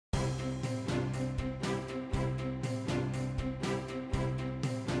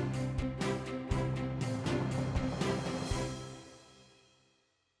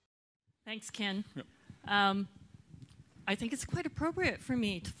Thanks, Ken. Yep. I think it's quite appropriate for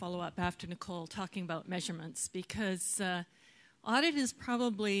me to follow up after Nicole talking about measurements because audit is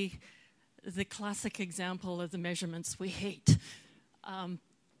probably the classic example of the measurements we hate.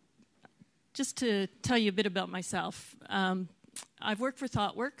 Just to tell you a bit about myself, I've worked for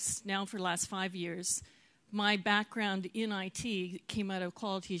ThoughtWorks now for the last 5 years. My background in IT came out of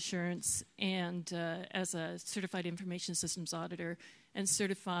quality assurance and as a certified information systems auditor and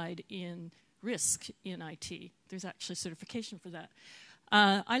certified in risk in IT. There's actually certification for that.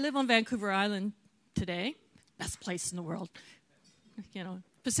 I live on Vancouver Island today, best place in the world. You know,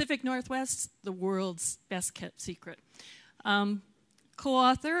 Pacific Northwest, the world's best kept secret.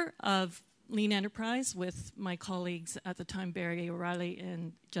 Co-author of Lean Enterprise with my colleagues at the time, Barry O'Reilly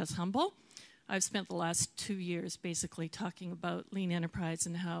and Jess Humble. I've spent the last 2 years basically talking about Lean Enterprise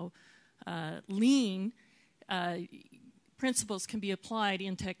and how Lean principles can be applied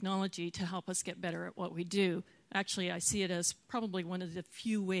in technology to help us get better at what we do. Actually, I see it as probably one of the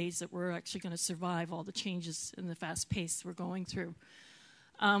few ways that we're actually going to survive all the changes in the fast pace we're going through.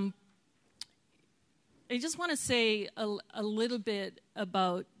 I just want to say a little bit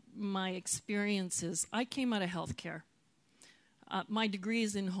about my experiences. I came out of healthcare. My degree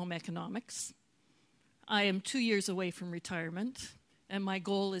is in home economics. I am 2 years away from retirement, and my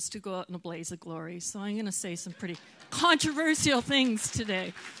goal is to go out in a blaze of glory. So I'm going to say some pretty controversial things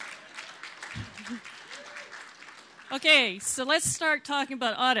today. Okay, so let's start talking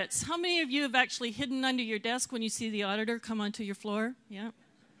about audits. How many of you have actually hidden under your desk when you see the auditor come onto your floor? Yeah.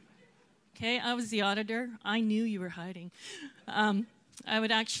 Okay, I was the auditor. I knew you were hiding. I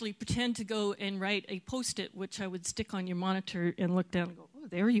would actually pretend to go and write a Post-it, which I would stick on your monitor and look down and go, oh,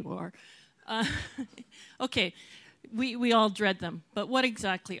 there you are. Okay, we all dread them. But what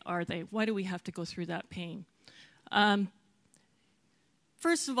exactly are they? Why do we have to go through that pain?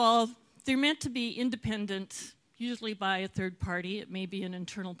 First of all, they're meant to be independent, usually by a third party. It may be an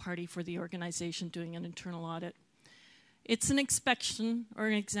internal party for the organization doing an internal audit. It's an inspection or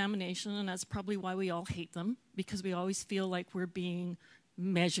an examination, and that's probably why we all hate them, because we always feel like we're being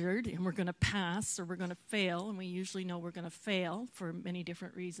measured and we're going to pass or we're going to fail, and we usually know we're going to fail for many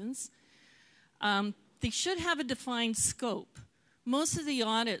different reasons. They should have a defined scope. Most of the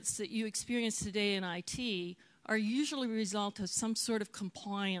audits that you experience today in IT are usually a result of some sort of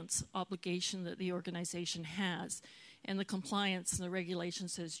compliance obligation that the organization has. And the compliance and the regulation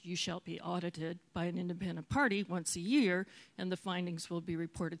says you shall be audited by an independent party once a year, and the findings will be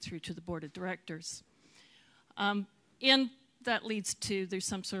reported through to the board of directors. And that leads to there's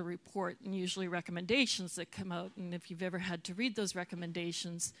some sort of report and usually recommendations that come out. And if you've ever had to read those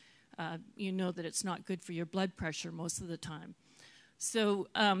recommendations, you know that it's not good for your blood pressure most of the time. So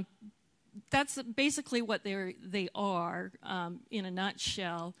that's basically what they are in a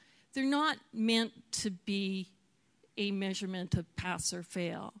nutshell. They're not meant to be a measurement of pass or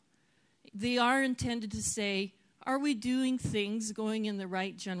fail. They are intended to say, are we doing things going in the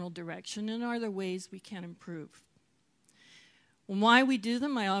right general direction, and are there ways we can improve? Why we do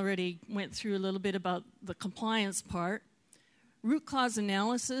them, I already went through a little bit about the compliance part. Root cause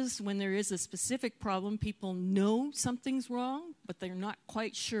analysis, when there is a specific problem, people know something's wrong, but they're not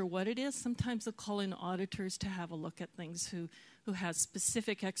quite sure what it is. Sometimes they'll call in auditors to have a look at things who has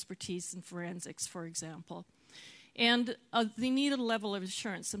specific expertise in forensics, for example. And they need a level of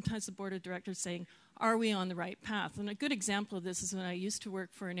assurance. Sometimes the board of directors saying, are we on the right path? And a good example of this is when I used to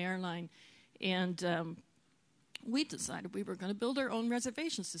work for an airline, and we decided we were going to build our own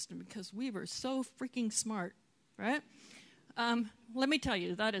reservation system because we were so freaking smart, right? Let me tell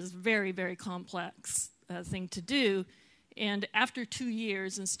you, that is very, very complex thing to do. And after 2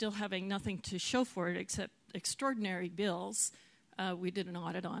 years and still having nothing to show for it except extraordinary bills, we did an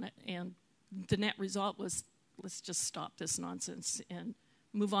audit on it. And the net result was, let's just stop this nonsense and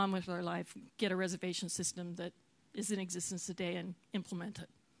move on with our life, get a reservation system that is in existence today and implement it.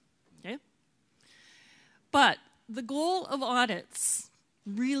 Okay? But the goal of audits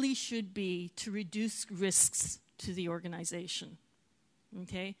really should be to reduce risks to the organization.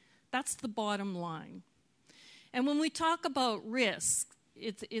 Okay? That's the bottom line. And when we talk about risk,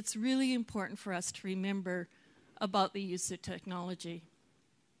 it's really important for us to remember about the use of technology.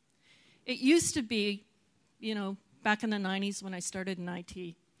 It used to be, you know, back in the 90s when I started in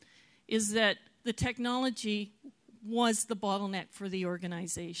IT, is that the technology was the bottleneck for the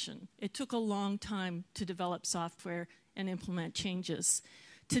organization. It took a long time to develop software and implement changes.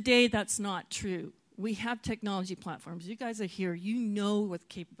 Today, that's not true. We have technology platforms. You guys are here. You know what the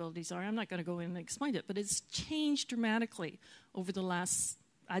capabilities are. I'm not going to go in and explain it, but it's changed dramatically over the last,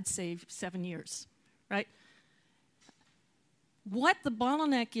 I'd say, 7 years, right? What the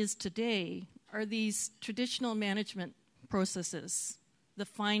bottleneck is today are these traditional management processes, the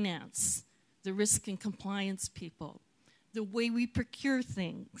finance, the risk and compliance people, the way we procure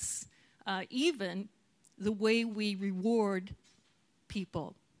things, even the way we reward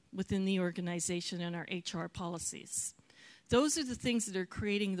people within the organization and our HR policies. Those are the things that are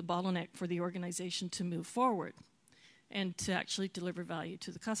creating the bottleneck for the organization to move forward and to actually deliver value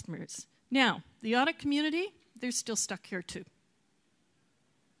to the customers. Now, the audit community, they're still stuck here too.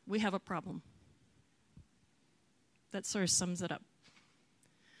 We have a problem. That sort of sums it up.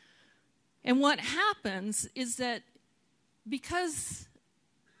 And what happens is that because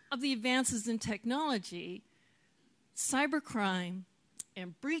of the advances in technology, cybercrime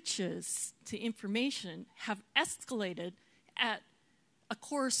and breaches to information have escalated at a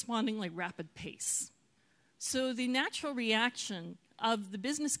correspondingly rapid pace. So the natural reaction of the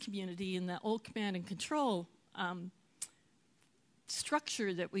business community in the old command and control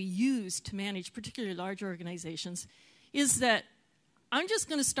structure that we use to manage particularly large organizations is that I'm just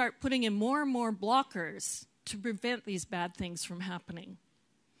going to start putting in more and more blockers to prevent these bad things from happening.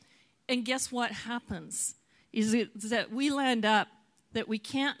 And guess what happens? Is that we land up that we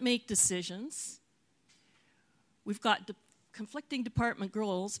can't make decisions. We've got conflicting department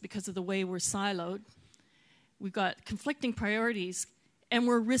goals because of the way we're siloed. We've got conflicting priorities, and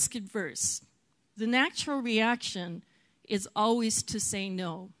we're risk adverse. The natural reaction is always to say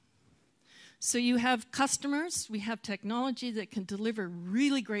no. So you have customers, we have technology that can deliver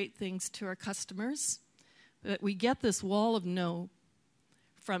really great things to our customers, but we get this wall of no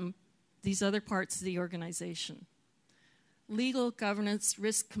from these other parts of the organization. Legal, governance,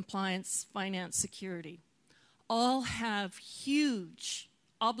 risk, compliance, finance, security, all have huge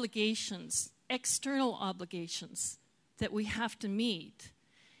obligations, external obligations that we have to meet.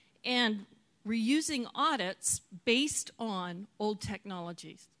 And we're using audits based on old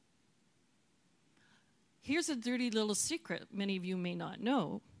technologies. Here's a dirty little secret many of you may not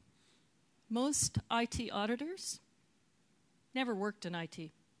know. Most IT auditors never worked in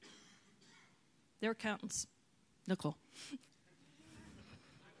IT. They're accountants. Nicole.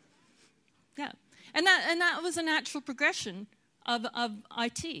 Yeah. And that was a natural progression of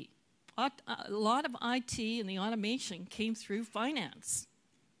IT. A lot of IT and the automation came through finance.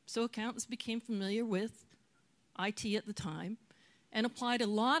 So accountants became familiar with IT at the time and applied a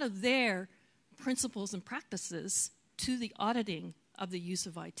lot of their principles and practices to the auditing of the use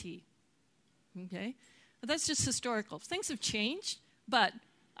of IT. Okay? But that's just historical. Things have changed, but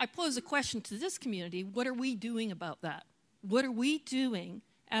I pose a question to this community. What are we doing about that? What are we doing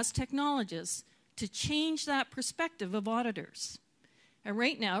as technologists to change that perspective of auditors? And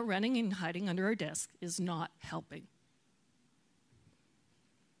right now, running and hiding under our desk is not helping.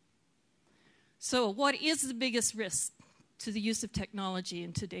 So what is the biggest risk to the use of technology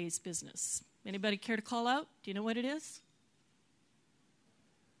in today's business? Anybody care to call out? Do you know what it is?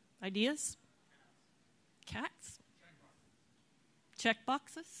 Ideas? Cats? Check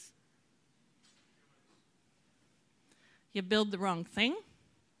boxes? You build the wrong thing?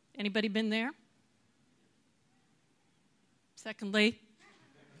 Anybody been there? Secondly,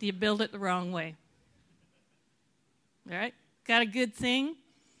 do you build it the wrong way? All right? Got a good thing,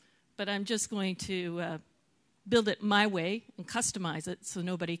 but I'm just going to build it my way and customize it so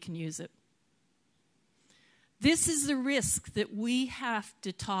nobody can use it. This is the risk that we have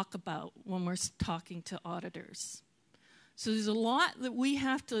to talk about when we're talking to auditors. So there's a lot that we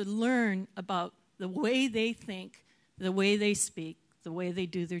have to learn about the way they think, the way they speak, the way they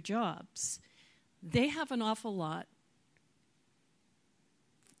do their jobs. They have an awful lot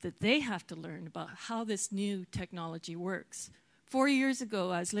that they have to learn about how this new technology works. 4 years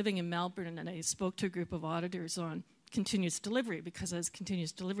ago, I was living in Melbourne, and I spoke to a group of auditors on continuous delivery because I was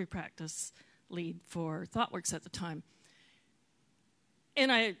continuous delivery practice lead for ThoughtWorks at the time.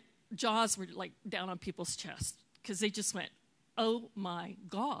 And jaws were like down on people's chests because they just went, oh my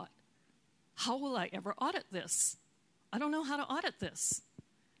God, how will I ever audit this? I don't know how to audit this.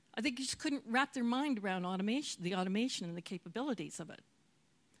 I think you just couldn't wrap their mind around automation, the automation and the capabilities of it.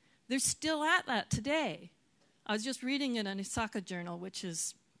 They're still at that today. I was just reading in an ISACA journal, which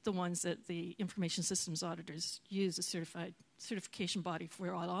is the ones that the information systems auditors use, a certification body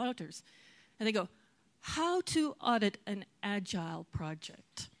for all auditors. And they go, how to audit an agile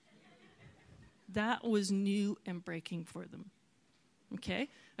project. That was new and breaking for them. Okay?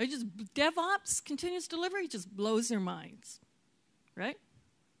 DevOps, continuous delivery, just blows their minds. Right?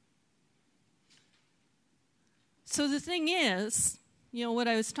 So the thing is, what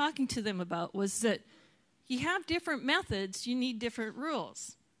I was talking to them about was that you have different methods, you need different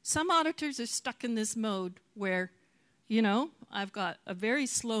rules. Some auditors are stuck in this mode where, You know, I've got a very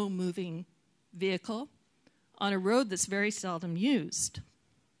slow-moving vehicle on a road that's very seldom used.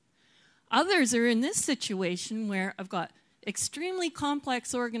 Others are in this situation where I've got extremely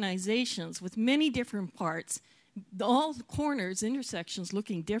complex organizations with many different parts, all the corners, intersections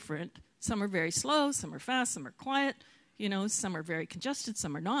looking different. Some are very slow, some are fast, some are quiet, you know, some are very congested,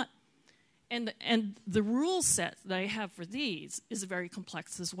 some are not. And the rule set that I have for these is very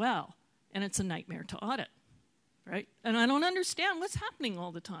complex as well, and it's a nightmare to audit, right? And I don't understand what's happening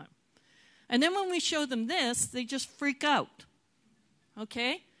all the time. And then when we show them this, they just freak out,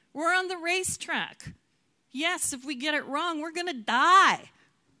 okay? We're on the racetrack. Yes, if we get it wrong, we're going to die.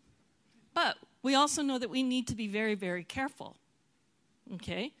 But we also know that we need to be very, very careful,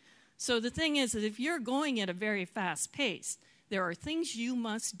 okay? So the thing is that if you're going at a very fast pace, there are things you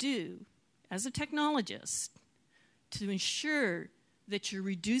must do as a technologist to ensure that you're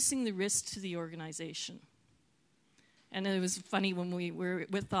reducing the risk to the organization. And it was funny when we were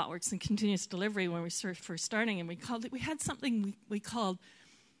with ThoughtWorks and Continuous Delivery when we were first starting, and we had something we called,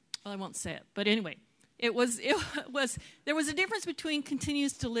 well, I won't say it, but anyway, there was a difference between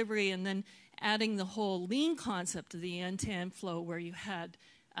continuous delivery and then adding the whole lean concept of the end-to-end flow where you had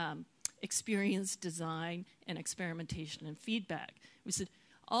experience, design, and experimentation and feedback. We said,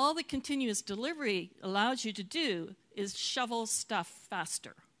 all the continuous delivery allows you to do is shovel stuff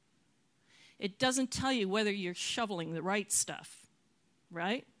faster. It doesn't tell you whether you're shoveling the right stuff,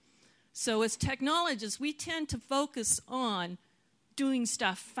 right? So as technologists, we tend to focus on doing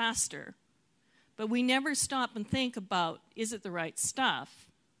stuff faster, but we never stop and think about, is it the right stuff?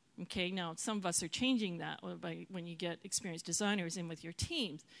 Okay, now some of us are changing that when you get experienced designers in with your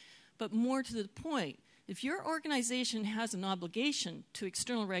teams. But more to the point, if your organization has an obligation to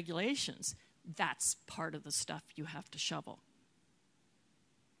external regulations, that's part of the stuff you have to shovel.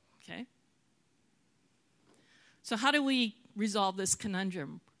 Okay? So how do we resolve this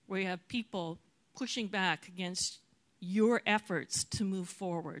conundrum where you have people pushing back against your efforts to move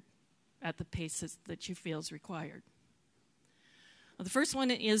forward at the pace that you feel is required? Well, the first one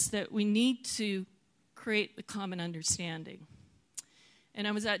is that we need to create a common understanding. And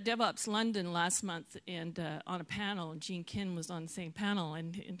I was at DevOps London last month and on a panel, and Gene Kin was on the same panel,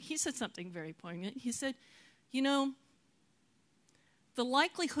 and he said something very poignant. He said, you know, the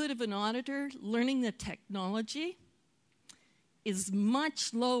likelihood of an auditor learning the technology is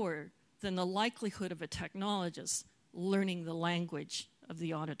much lower than the likelihood of a technologist learning the language of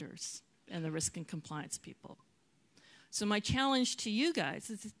the auditors and the risk and compliance people. So my challenge to you guys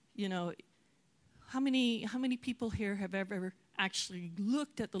is, you know, how many people here have ever actually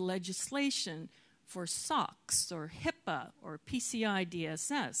looked at the legislation for SOX or HIPAA or PCI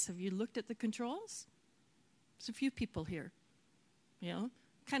DSS? Have you looked at the controls? There's a few people here. You know,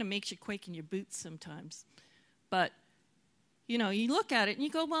 kind of makes you quake in your boots sometimes. But, you know, you look at it and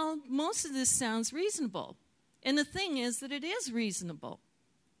you go, well, most of this sounds reasonable. And the thing is that it is reasonable.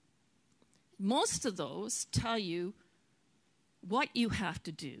 Most of those tell you what you have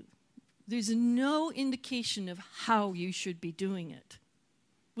to do. There's no indication of how you should be doing it,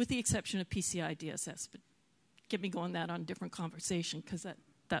 with the exception of PCI DSS. But get me going that on a different conversation, because that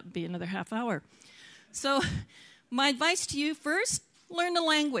would be another half hour. So my advice to you, first, learn the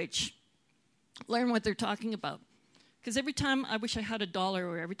language. Learn what they're talking about. Because every time I wish I had $1,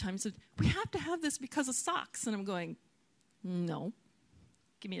 or every time I said, we have to have this because of SOX. And I'm going, no,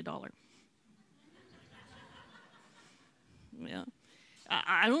 give me $1. Yeah.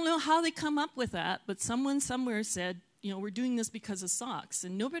 I don't know how they come up with that, but someone somewhere said, you know, we're doing this because of SOX.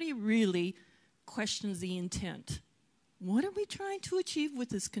 And nobody really questions the intent. What are we trying to achieve with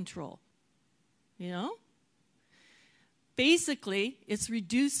this control? You know? Basically, it's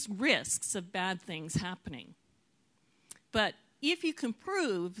reduced risks of bad things happening. But if you can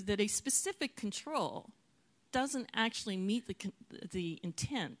prove that a specific control doesn't actually meet the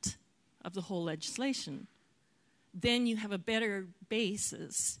intent of the whole legislation, then you have a better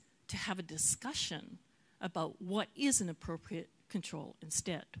basis to have a discussion about what is an appropriate control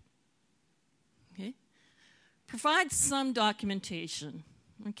instead. Okay? Provide some documentation.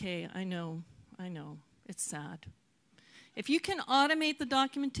 Okay, I know, it's sad. If you can automate the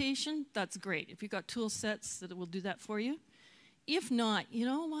documentation, that's great. If you've got tool sets that will do that for you. If not, you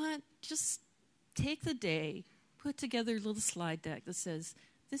know what? Just take the day, put together a little slide deck that says,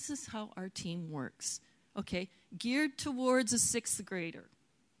 this is how our team works. Okay, geared towards a 6th grader,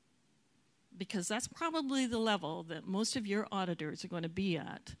 because that's probably the level that most of your auditors are going to be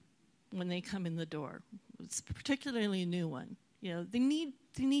at when they come in the door. It's particularly a new one. You know, they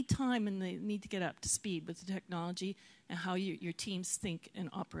need time, and they need to get up to speed with the technology and how your teams think and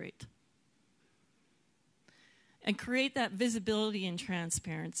operate. and create that visibility and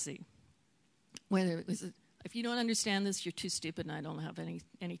transparency. Whether it was, if you don't understand this, you're too stupid and I don't have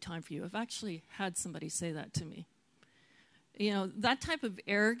any time for you. I've actually had somebody say that to me. You know, that type of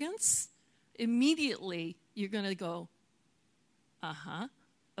arrogance, immediately you're going to go,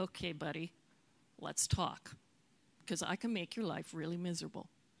 okay, buddy, let's talk. Because I can make your life really miserable.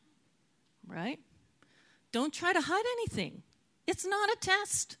 Right? Don't try to hide anything. It's not a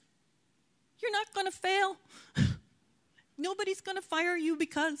test. You're not going to fail. Nobody's going to fire you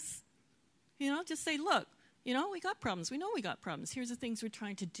because, you know, just say, look, you know, we got problems. We know we got problems. Here's the things we're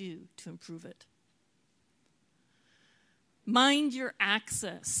trying to do to improve it. Mind your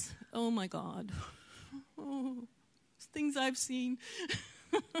access. Oh, my God. Oh, things I've seen.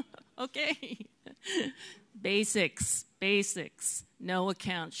 Okay. Basics. No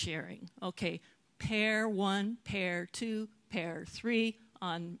account sharing. Okay. Pair 1, pair 2, pair 3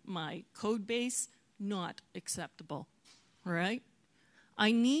 on my code base, not acceptable. All right?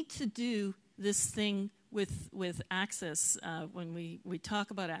 I need to do this thing with access. When we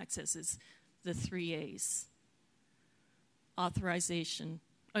talk about access, is the 3 A's. Authentication.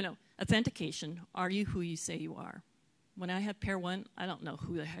 Are you who you say you are? When I have pair 1, I don't know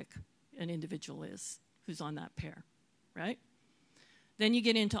who the heck an individual is who's on that pair, right? Then you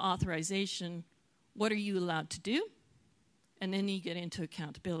get into authorization. What are you allowed to do? And then you get into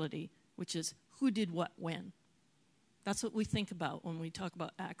accountability, which is who did what when. That's what we think about when we talk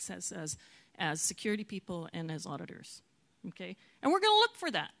about access as security people and as auditors, okay? And we're going to look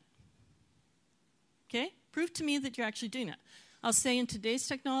for that, okay? Prove to me that you're actually doing that. I'll say in today's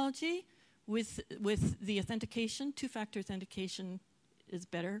technology, with the authentication, two-factor authentication is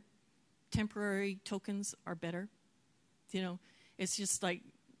better. Temporary tokens are better. You know, it's just like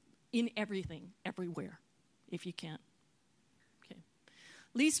in everything, everywhere, if you can. Okay.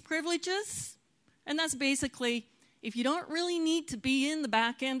 Least privileges, and that's basically, if you don't really need to be in the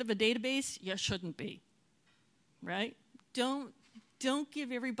back end of a database, you shouldn't be, right? Don't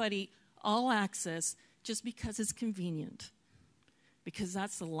give everybody all access just because it's convenient. Because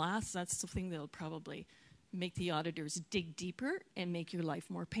that's the thing that'll probably make the auditors dig deeper and make your life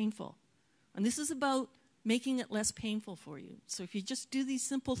more painful. And this is about making it less painful for you. So if you just do these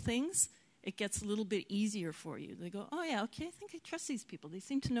simple things, it gets a little bit easier for you. They go, oh yeah, okay, I think I trust these people. They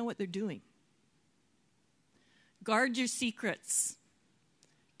seem to know what they're doing. Guard your secrets.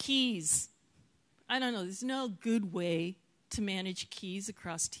 Keys. I don't know, there's no good way to manage keys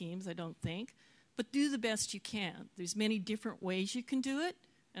across teams, I don't think. But do the best you can. There's many different ways you can do it,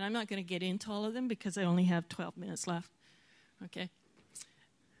 and I'm not going to get into all of them because I only have 12 minutes left. Okay?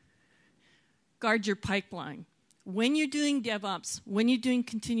 Guard your pipeline. When you're doing DevOps, when you're doing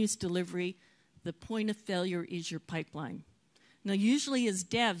continuous delivery, the point of failure is your pipeline. Now, usually as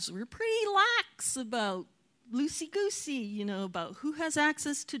devs, we're pretty lax about loosey-goosey, you know, about who has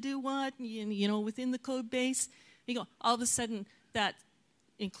access to do what, you know, within the code base. You go, all of a sudden, that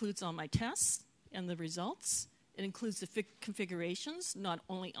includes all my tests and the results. It includes the configurations, not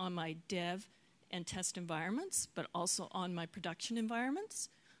only on my dev and test environments, but also on my production environments.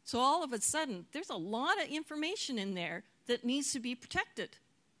 So all of a sudden, there's a lot of information in there that needs to be protected.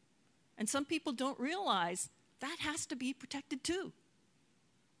 And some people don't realize that has to be protected too.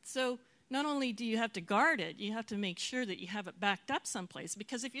 So not only do you have to guard it, you have to make sure that you have it backed up someplace,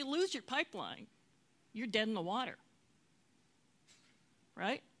 because if you lose your pipeline, you're dead in the water.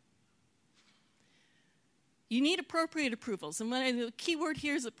 Right? You need appropriate approvals. And when the key word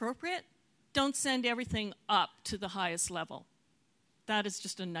here is appropriate, don't send everything up to the highest level. That is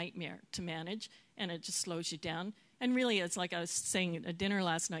just a nightmare to manage, and it just slows you down. And really, it's like I was saying at dinner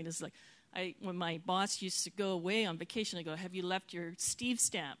last night, it's like when my boss used to go away on vacation, I go, have you left your Steve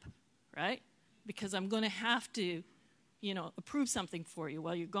stamp, right? Because I'm going to have to, you know, approve something for you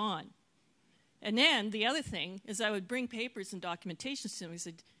while you're gone. And then the other thing is I would bring papers and documentation to him. He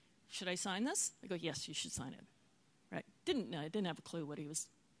said, should I sign this? I go, yes, you should sign it. Right? I didn't have a clue what he was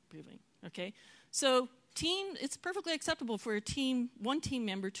approving. Okay? So it's perfectly acceptable for one team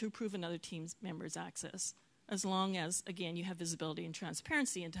member to approve another team member's access, as long as, again, you have visibility and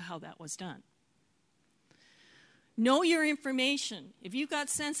transparency into how that was done. Know your information. If you've got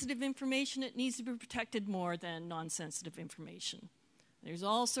sensitive information, it needs to be protected more than non-sensitive information. There's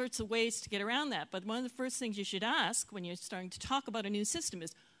all sorts of ways to get around that, but one of the first things you should ask when you're starting to talk about a new system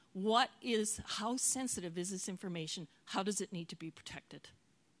is, how sensitive is this information? How does it need to be protected?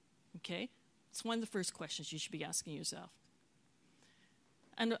 Okay? It's one of the first questions you should be asking yourself.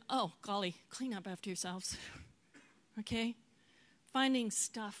 And, oh, golly, clean up after yourselves. Okay? Finding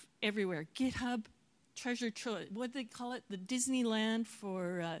stuff everywhere. GitHub, treasure trove, what do they call it? The Disneyland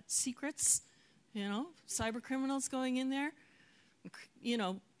for secrets. You know, cyber criminals going in there, you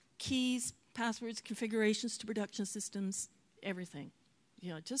know, keys, passwords, configurations to production systems, everything.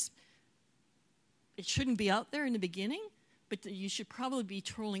 You know, just, it shouldn't be out there in the beginning, but you should probably be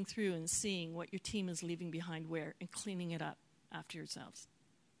trolling through and seeing what your team is leaving behind where and cleaning it up after yourselves.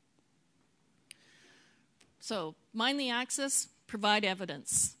 So, mind the access, provide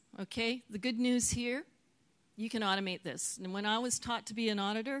evidence. Okay, the good news here, you can automate this. And when I was taught to be an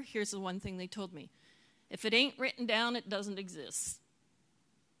auditor, here's the one thing they told me. If it ain't written down, it doesn't exist.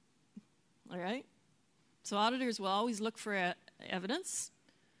 All right? So auditors will always look for evidence.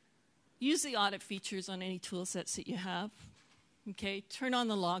 Use the audit features on any tool sets that you have. Okay, turn on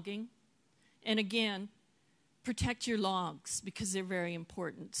the logging. And again, protect your logs because they're very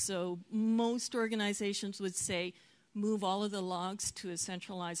important. So most organizations would say, move all of the logs to a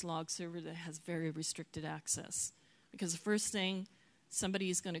centralized log server that has very restricted access. Because the first thing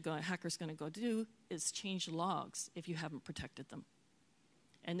a hacker's going to go do is change the logs if you haven't protected them.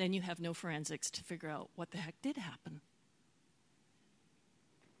 And then you have no forensics to figure out what the heck did happen.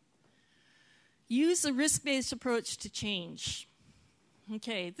 Use a risk-based approach to change.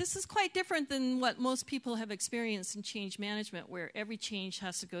 Okay, this is quite different than what most people have experienced in change management, where every change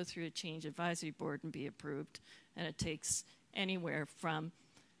has to go through a change advisory board and be approved. And it takes anywhere from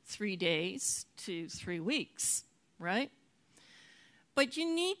 3 days to 3 weeks, right? But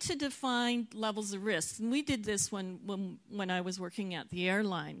you need to define levels of risk. And we did this when I was working at the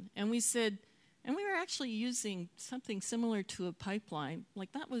airline. And we said, and we were actually using something similar to a pipeline.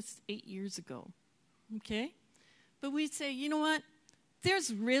 Like that was 8 years ago, okay? But we'd say, you know what?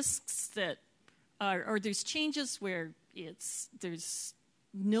 There's risks that are, or there's changes where there's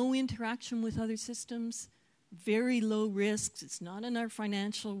no interaction with other systems, very low risks. It's not in our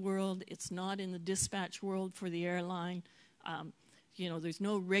financial world. It's not in the dispatch world for the airline. You know, there's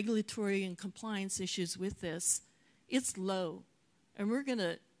no regulatory and compliance issues with this. It's low. And we're going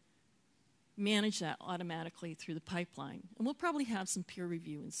to manage that automatically through the pipeline. And we'll probably have some peer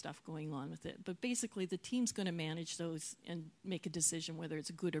review and stuff going on with it. But basically, the team's going to manage those and make a decision whether it's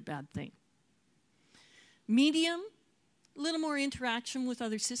a good or bad thing. Medium, a little more interaction with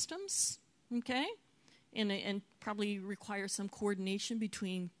other systems, okay? And probably require some coordination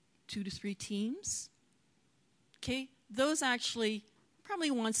between 2 to 3 teams. Okay, those actually probably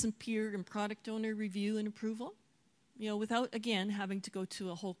want some peer and product owner review and approval, you know, without, again, having to go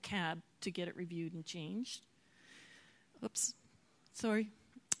to a whole cab to get it reviewed and changed. Oops, sorry.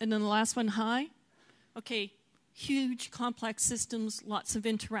 And then the last one, high. Okay, huge, complex systems, lots of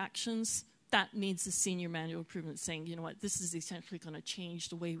interactions. That needs a senior manual improvement saying, you know what, this is essentially going to change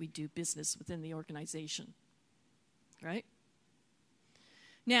the way we do business within the organization, right?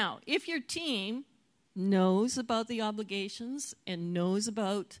 Now, if your team knows about the obligations and knows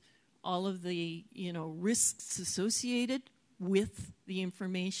about all of the, you know, risks associated with the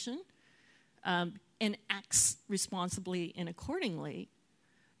information and acts responsibly and accordingly,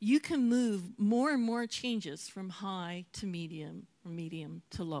 you can move more and more changes from high to medium or medium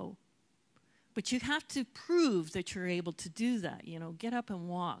to low. But you have to prove that you're able to do that. You know, get up and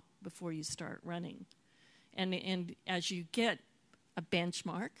walk before you start running. And as you get a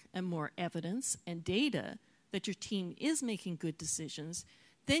benchmark and more evidence and data that your team is making good decisions,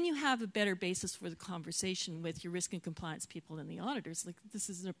 then you have a better basis for the conversation with your risk and compliance people and the auditors. Like, this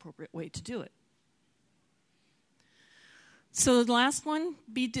is an appropriate way to do it. So the last one,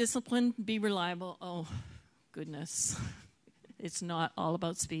 be disciplined, be reliable. Oh, goodness. It's not all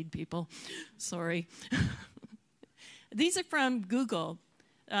about speed, people. Sorry. These are from Google.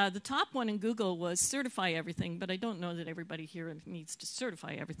 The top one in Google was certify everything, but I don't know that everybody here needs to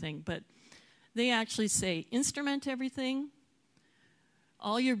certify everything. But they actually say instrument everything.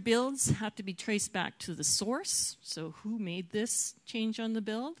 All your builds have to be traced back to the source. So who made this change on the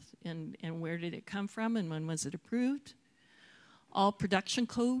build, and where did it come from, and when was it approved? All production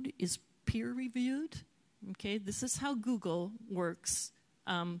code is peer reviewed. Okay, this is how Google works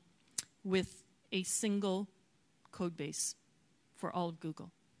with a single code base for all of Google,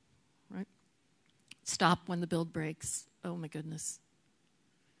 right? Stop when the build breaks. Oh my goodness.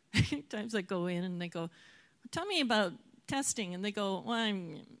 Times I go in and they go, tell me about testing, and they go, well,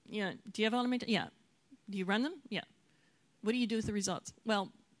 do you have automated? Yeah. Do you run them? Yeah. What do you do with the results?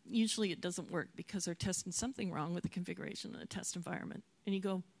 Well, usually it doesn't work because they're testing something wrong with the configuration of the test environment. And you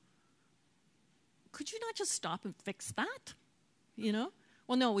go, could you not just stop and fix that? You know?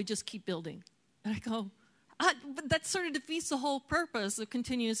 Well, no, we just keep building. And I go, but that sort of defeats the whole purpose of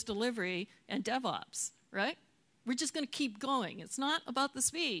continuous delivery and DevOps, right? We're just going to keep going. It's not about the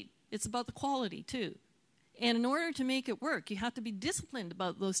speed. It's about the quality, too. And in order to make it work, you have to be disciplined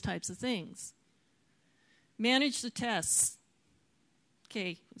about those types of things. Manage the tests.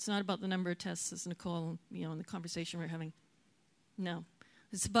 Okay, it's not about the number of tests, as Nicole, in the conversation we're having. No.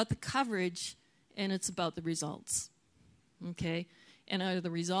 It's about the coverage, and it's about the results. Okay? And out of the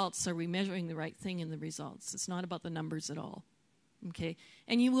results, are we measuring the right thing in the results? It's not about the numbers at all. Okay?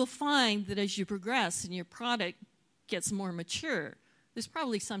 And you will find that as you progress and your product gets more mature, there's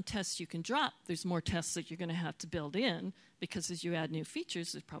probably some tests you can drop. There's more tests that you're going to have to build in, because as you add new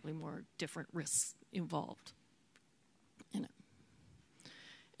features, there's probably more different risks involved in it.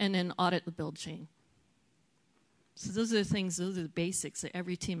 And then audit the build chain. So those are the basics that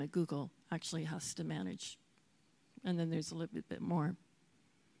every team at Google actually has to manage. And then there's a little bit more.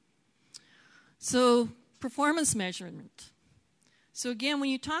 So performance measurement. So again, when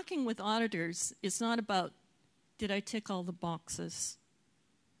you're talking with auditors, it's not about, did I tick all the boxes?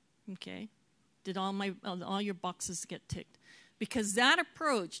 Okay. Did all your boxes get ticked? Because that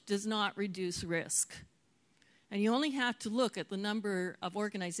approach does not reduce risk. And you only have to look at the number of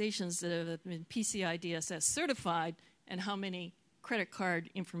organizations that have been PCI DSS certified and how many credit card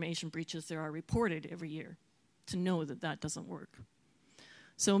information breaches there are reported every year to know that that doesn't work.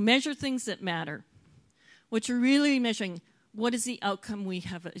 So measure things that matter. What you're really measuring, what is the outcome we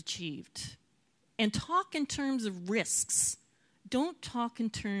have achieved? And talk in terms of risks. Don't talk in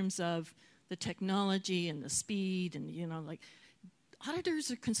terms of the technology and the speed and, auditors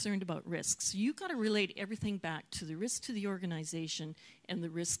are concerned about risks. So you've got to relate everything back to the risk to the organization and the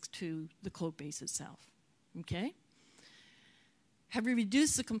risk to the code base itself. Okay? Have we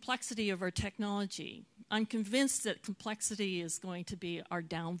reduced the complexity of our technology? I'm convinced that complexity is going to be our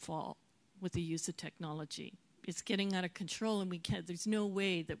downfall with the use of technology. It's getting out of control, and there's no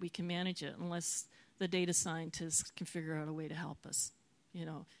way that we can manage it unless the data scientists can figure out a way to help us.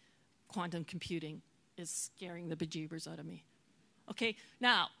 Quantum computing is scaring the bejeebers out of me. Okay,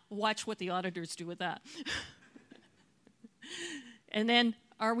 now watch what the auditors do with that. And then,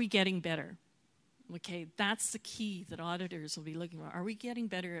 are we getting better? Okay, that's the key that auditors will be looking for. Are we getting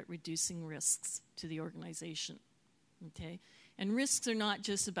better at reducing risks to the organization? Okay, and risks are not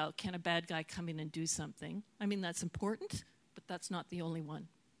just about, can a bad guy come in and do something? I mean, that's important, but that's not the only one.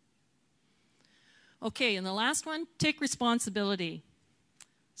 Okay, and the last one, take responsibility.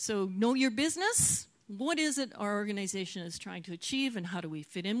 So know your business. What is it our organization is trying to achieve, and how do we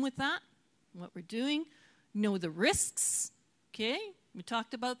fit in with that, what we're doing? Know the risks. Okay, we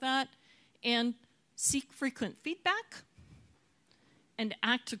talked about that. And seek frequent feedback and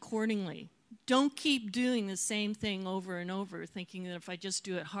act accordingly. Don't keep doing the same thing over and over, thinking that if I just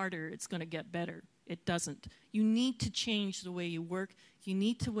do it harder, it's going to get better. It doesn't. You need to change the way you work. You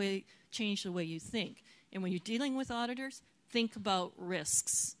need to change the way you think. And when you're dealing with auditors, think about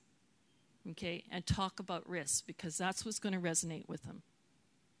risks, okay, and talk about risks, because that's what's going to resonate with them.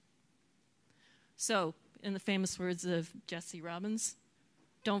 So, in the famous words of Jesse Robbins,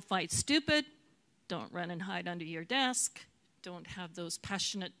 don't fight stupid. Don't run and hide under your desk. Don't have those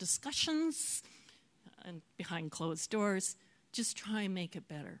passionate discussions and behind closed doors. Just try and make it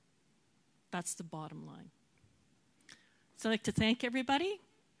better. That's the bottom line. So I'd like to thank everybody.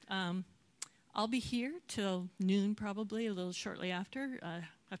 I'll be here till noon probably, a little shortly after. I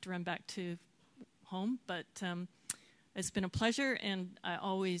have to run back to home, but it's been a pleasure, and I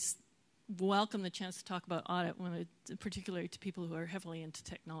always welcome the chance to talk about audit, particularly to people who are heavily into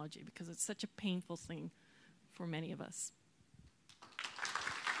technology, because it's such a painful thing for many of us.